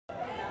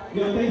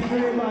Yo, thanks for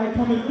everybody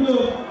coming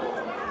through.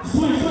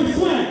 Swing, swing,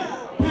 swing.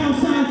 Pound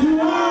sign to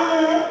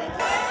word.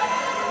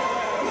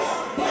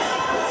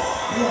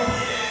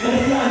 Let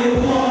us fly in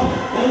the wall.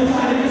 Let us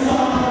fly in the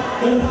song.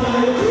 Let us fly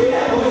in the tree.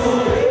 That boy's so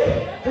quick.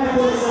 That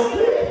boy's so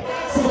quick.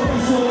 So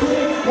quick, so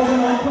quick.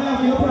 Walking on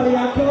clouds, nigga, probably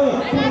I could.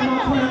 Walking on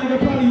clouds, nigga,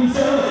 probably you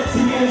should.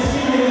 See me in the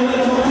street, nigga, let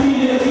us go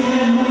feed it. Eating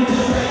that money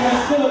just like I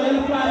should. Let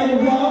us fly in the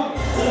wall.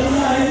 Let us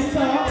fly in the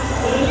top.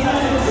 Let us fly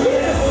in the tree.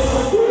 That boy's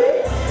so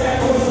quick. That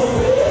boy's so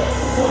quick.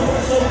 So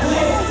quick, so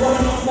quick.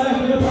 Walking on clouds,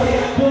 nigga, probably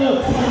I could.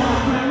 Walking on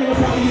clouds, nigga,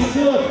 probably you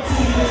should.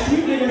 See me in the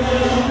street, nigga, let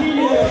us go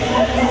feed it. Eating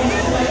that money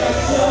just like I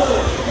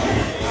should.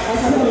 I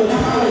tell her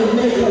how to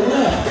make a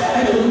left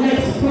at the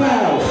next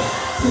cloud.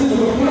 Since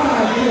I'm fly,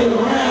 get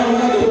around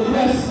like the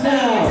best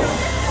now.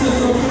 Since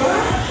I'm fly,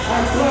 I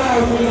fly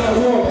when I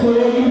walk. So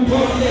when you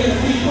buck niggas,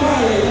 be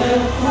quiet. Let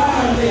them fly,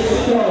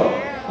 niggas go.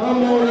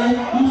 I'm on it,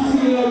 you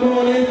see I'm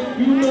on it.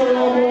 You know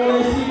I'm on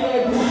it. See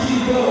that Gucci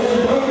belt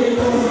and bucket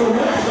goes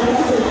around. But I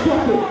said,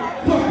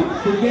 fuck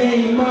it, the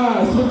game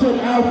mine. Switch up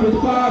outfits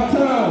 5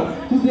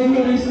 times. Cause they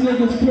hear these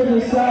niggas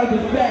criticize the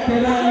fact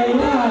that I ain't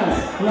lying.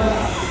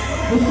 Like,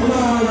 it's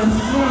mine,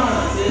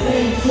 it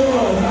ain't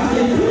yours. I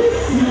can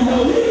you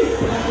know me,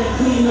 but I can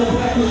clean up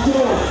like a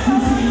door. You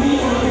see me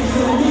on a bitch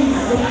on me,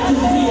 but I can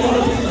see on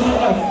a bitch on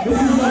us. If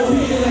you know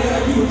me, then I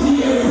got you G,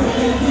 everybody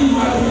can see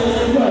my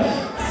man.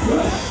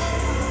 Rush,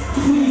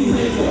 please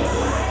nigga.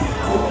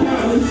 I'm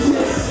counting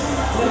shit,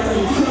 like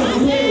I'm trying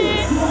to win.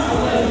 I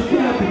let him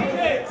cap it.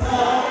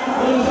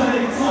 Let him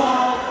find it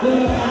tall, let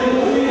him find it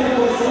over here.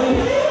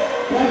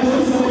 That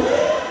was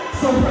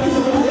so fresh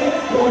over there,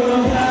 going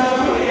on down.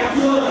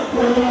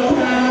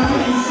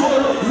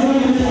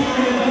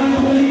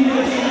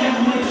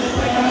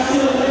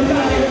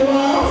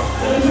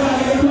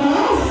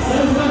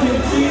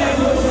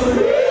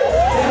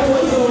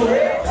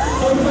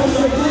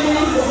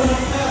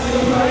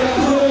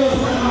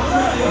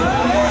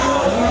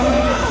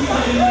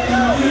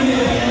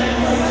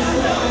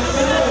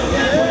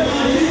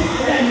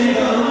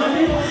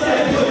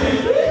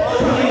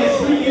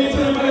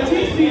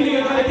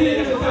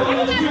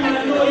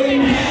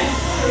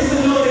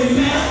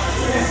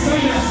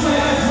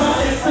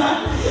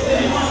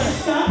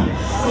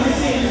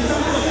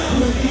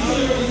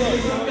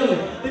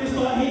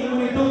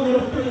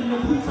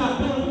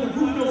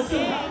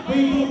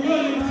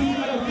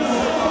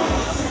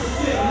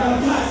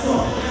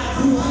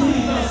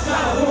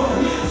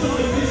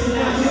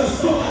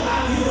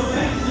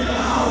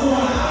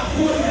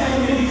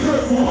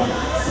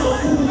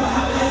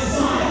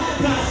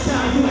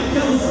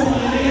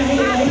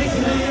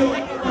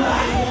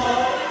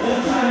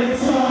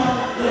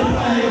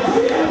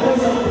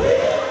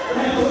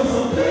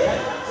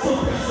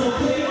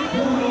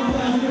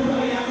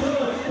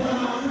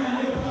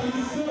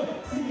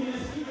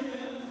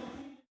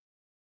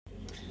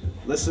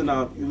 Listen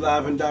up, you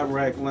live and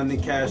direct,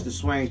 London Cash, the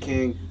Swang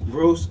King,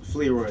 Bruce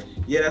Fleroy.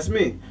 Yeah, that's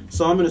me.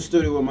 So I'm in the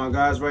studio with my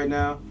guys right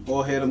now.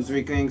 All hear them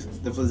 3 kings,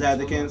 the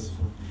flizzacktikans,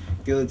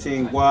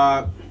 Guillotine,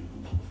 Guap,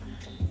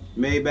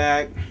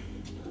 Maybach,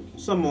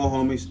 some more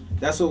homies.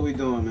 That's what we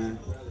doing, man.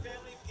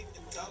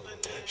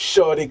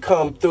 Shorty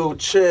come through,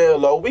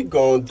 chill, all we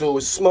gon' do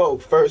is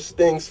smoke. First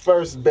things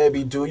first,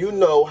 baby, do you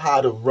know how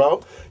to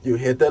roll? You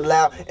hit the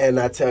loud, and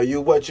I tell you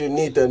what you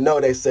need to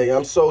know. They say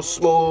I'm so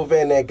smooth,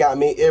 and they got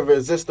me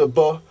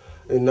irresistible.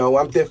 You know,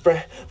 I'm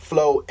different,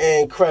 flow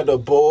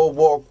incredible.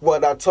 Walk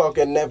what I talk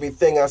and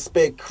everything I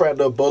spit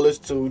credible. It's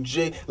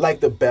 2G like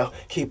the bell.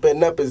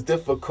 Keeping up is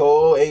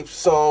difficult. 8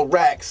 song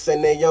racks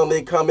and they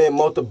only come in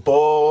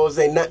multiples.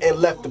 Ain't nothing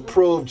left to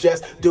prove,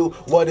 just do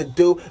what it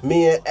do.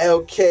 Me and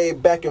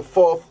LK back and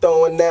forth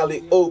throwing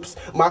alley oops.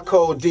 My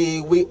code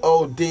D, we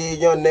OD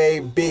on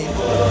AB.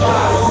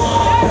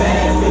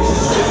 Bad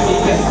bitches with me,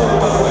 guess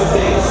what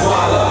they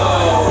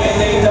swallow.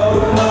 And they know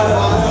the mother.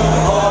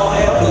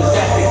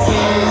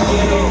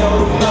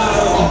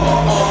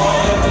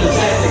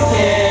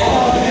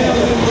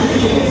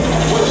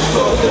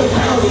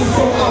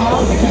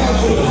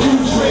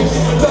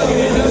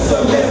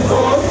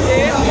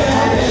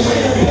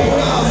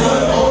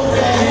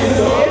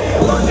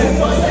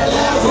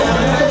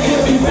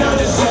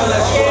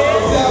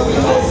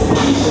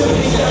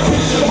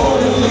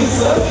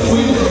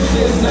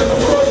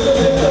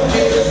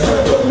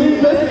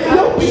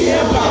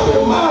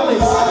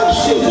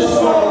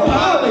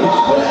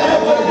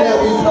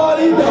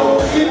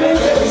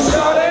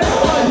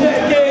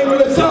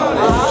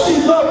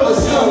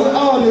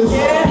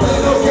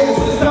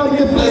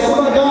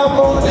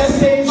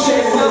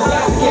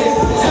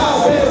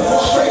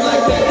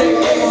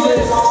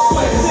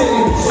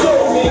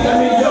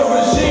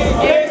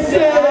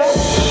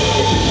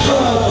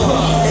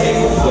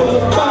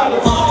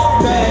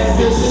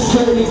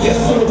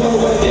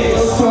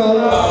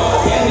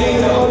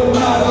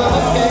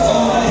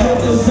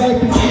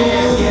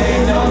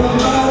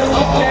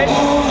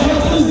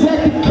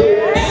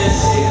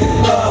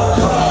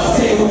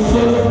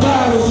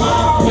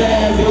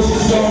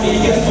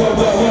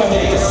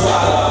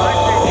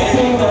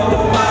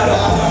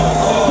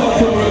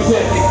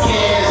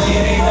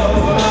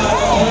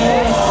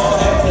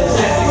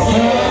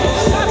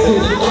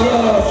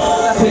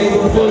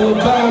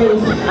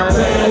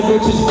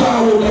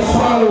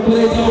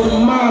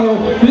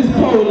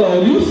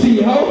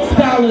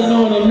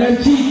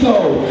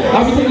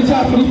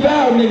 for these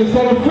foul niggas,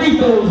 call them free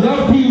throws,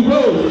 not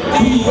P-Rose.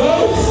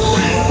 P-Rose?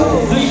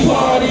 We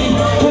party,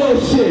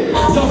 bullshit.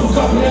 Don't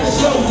copy that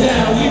slow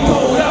down. We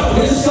pulled out,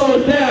 then slow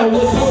it down.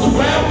 What goes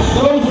around,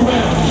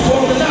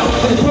 falling out,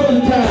 and it's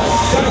closing time.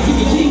 Gotta keep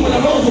the G when I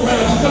rolls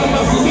around. She's coming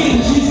up for me,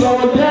 and she's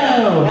slowing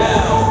down.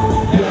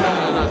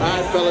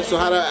 Alright, fellas, so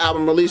how the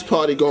album release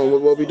party going?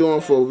 What we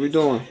doing for? What we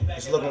doing?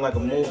 It's looking like a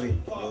movie.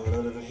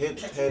 Hit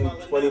 10,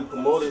 20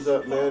 promoters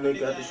up, man. They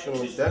got the shit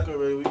on deck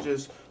already.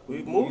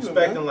 We moving,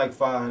 expecting man. like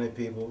 500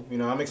 people. You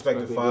know, I'm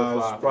expecting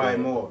five, probably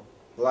more.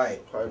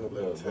 Like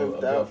probably like 10,000.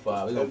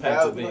 We're gonna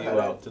pack the venue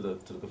out to the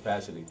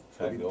capacity.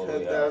 Pack it all the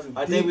way out.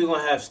 I think we're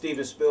gonna have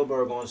Steven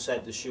Spielberg on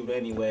set to shoot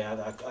anyway.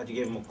 I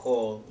give him a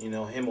call, you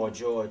know, him or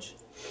George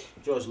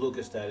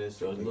Lucas, that is.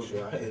 George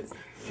Lucas. I hit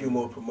a few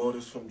more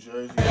promoters from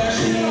Jersey.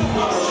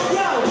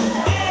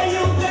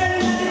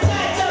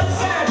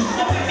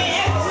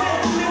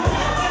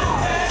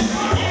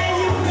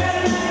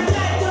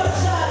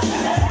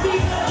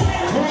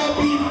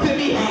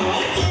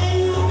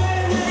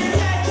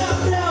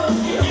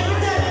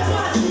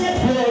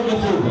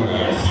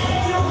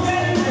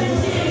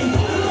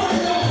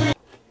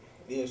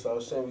 Yeah, so I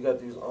was saying we got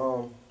these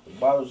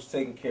bottles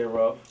taken care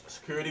of.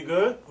 Security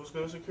good? Who's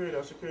good with security?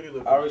 How's security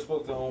looking? I already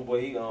spoke to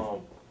homeboy. He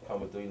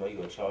coming through. You know, he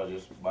gonna charge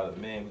us by the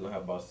man. We gonna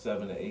have about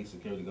 7 to 8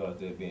 security guards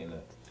there being there.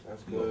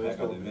 That's We gonna good. pack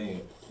out the venue.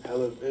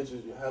 Hella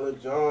bitches, hella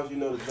Johns. You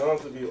know the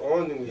Johns will be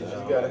on them. You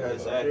gotta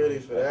have security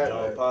for that.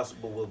 John Like,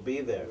 Possible will be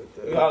there.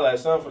 We holler at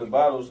some for the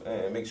bottles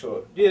and make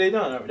sure. Yeah, they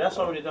done. That's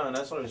already done.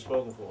 That's already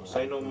spoken for.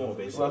 Say no more,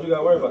 basically. Plus, we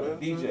gotta worry about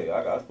the DJ.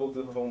 I spoke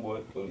to the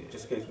homeboy. But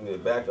just in case we need a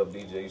backup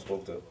DJ, you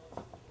spoke to.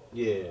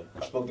 Yeah.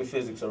 I spoke to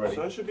Physics already.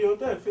 son should be on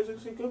that.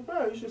 Physics, he good,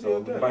 bro. He should be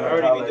on that. I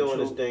heard he be doing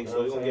this thing,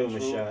 so we're gonna give him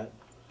a shot.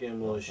 Give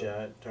him a little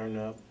shot. Turn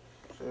up.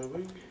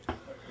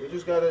 We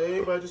just gotta,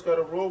 everybody just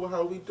gotta roll with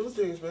how we do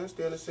things, man.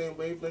 Stay on the same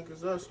wavelength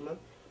as us, man.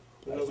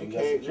 You know, So we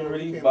got can't.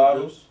 security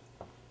bottles.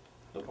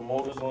 The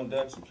promoters on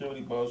deck.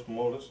 Security bottles,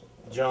 promoters.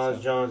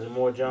 Johns, and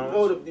more Johns.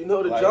 You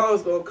know the Like,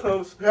 Johns gonna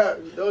come scrap.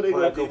 You know they Might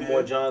gonna a couple be more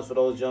there. Johns for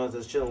those Johns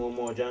that's chilling with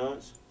more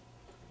Johns.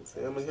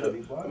 I'm gonna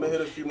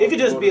hit a few more. It could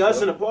just be promoters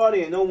us in up. the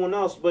party and no one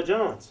else but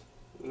Johns.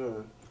 Yeah.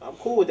 I'm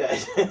cool with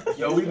that.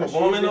 Yo, we That's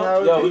performing usually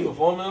how though? it Yo, be. we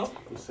performing though?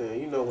 I'm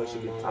saying, you know when she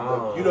get turned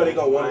Oh, up. You know they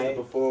gonna want us to might.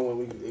 perform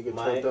when they get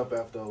Might. turned up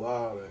after a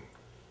while. Like,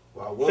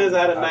 well, Depends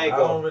how the I night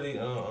don't go. really,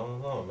 I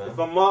don't know, man. If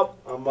I'm up,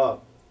 I'm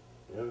up.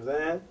 You know what I'm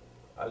saying?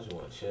 I just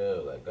want to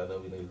chill. Like, I know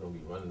we niggas gonna be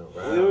running We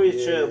around. always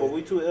yeah. chill, but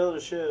we too ill to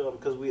chill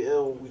because we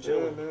ill. We Yeah, chill.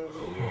 man.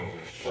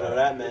 Whatever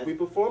that If meant. we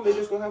perform, they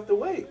just gonna have to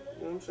wait.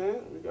 You know what I'm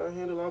saying? We gotta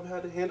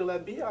handle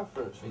that BI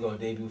first. We gonna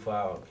debut for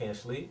our Can't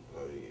Sleep. Oh,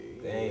 yeah.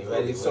 They ain't There's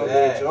ready so for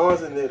many that.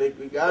 Johns in there.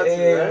 We got They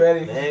to, ain't right? ready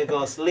They for ain't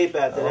gonna sleep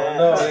after Oh that.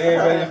 no, they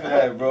ain't ready for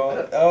that,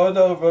 bro. Oh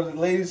no, bro, the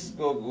ladies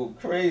gonna go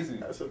crazy.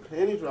 That's a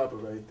penny dropper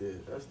right there.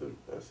 That's the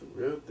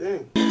real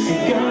thing.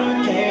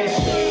 God can't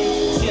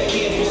sleep. Yeah,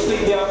 he ain't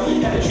sleep, yo.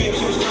 Had a dream,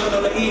 she was counting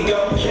on the ego.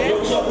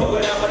 No talk,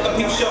 put it out like a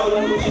peep show.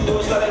 What you do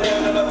is let it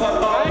down and up, I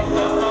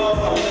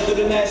wanna do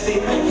the nasty.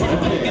 Front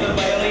of and I'm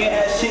only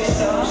ass shit,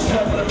 so I'm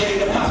stuck when I'm ready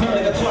to pop.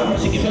 Like a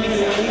 12, she can make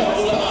it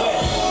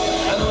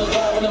I know it's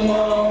 5 in the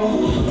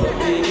morning, but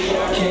baby,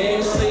 I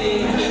can't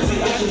sleep.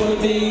 See, I just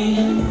wanna be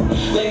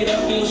laid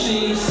up in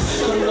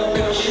sheets, curled up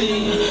in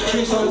sheets,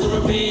 3 songs to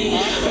repeat,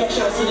 back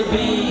shots to the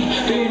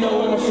beat. Do you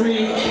know I'm a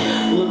freak?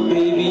 Look,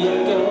 baby,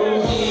 I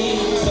go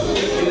deep. So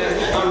thinking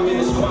that I'm in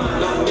this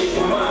wine, I'm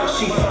making mine.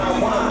 She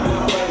fine wine,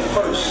 I bite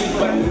first, she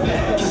bite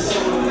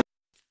back.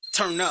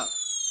 Turn up.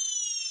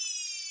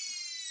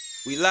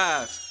 We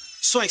live.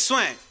 Swing,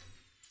 swing.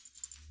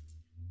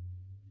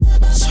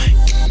 Swing,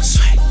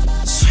 swing,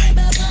 swing,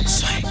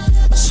 swing,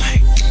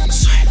 swing,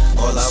 swing.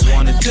 All I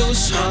wanna do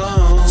is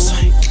swing,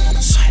 swing,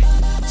 swing,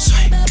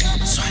 swing,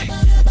 swing,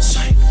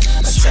 swing.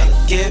 I tell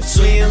her, get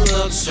free and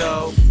look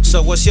so.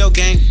 So what's your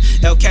game?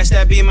 Catch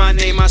that be my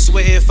name. I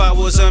swear if I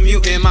was a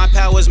mutant, my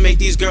powers make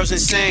these girls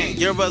insane.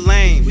 You're a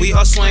lame, we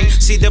all swing.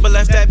 C double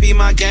F, that be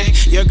my gang.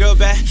 Your girl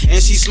bad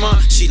and she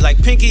smart. She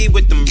like Pinky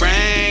with them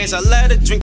brains. I let her drink.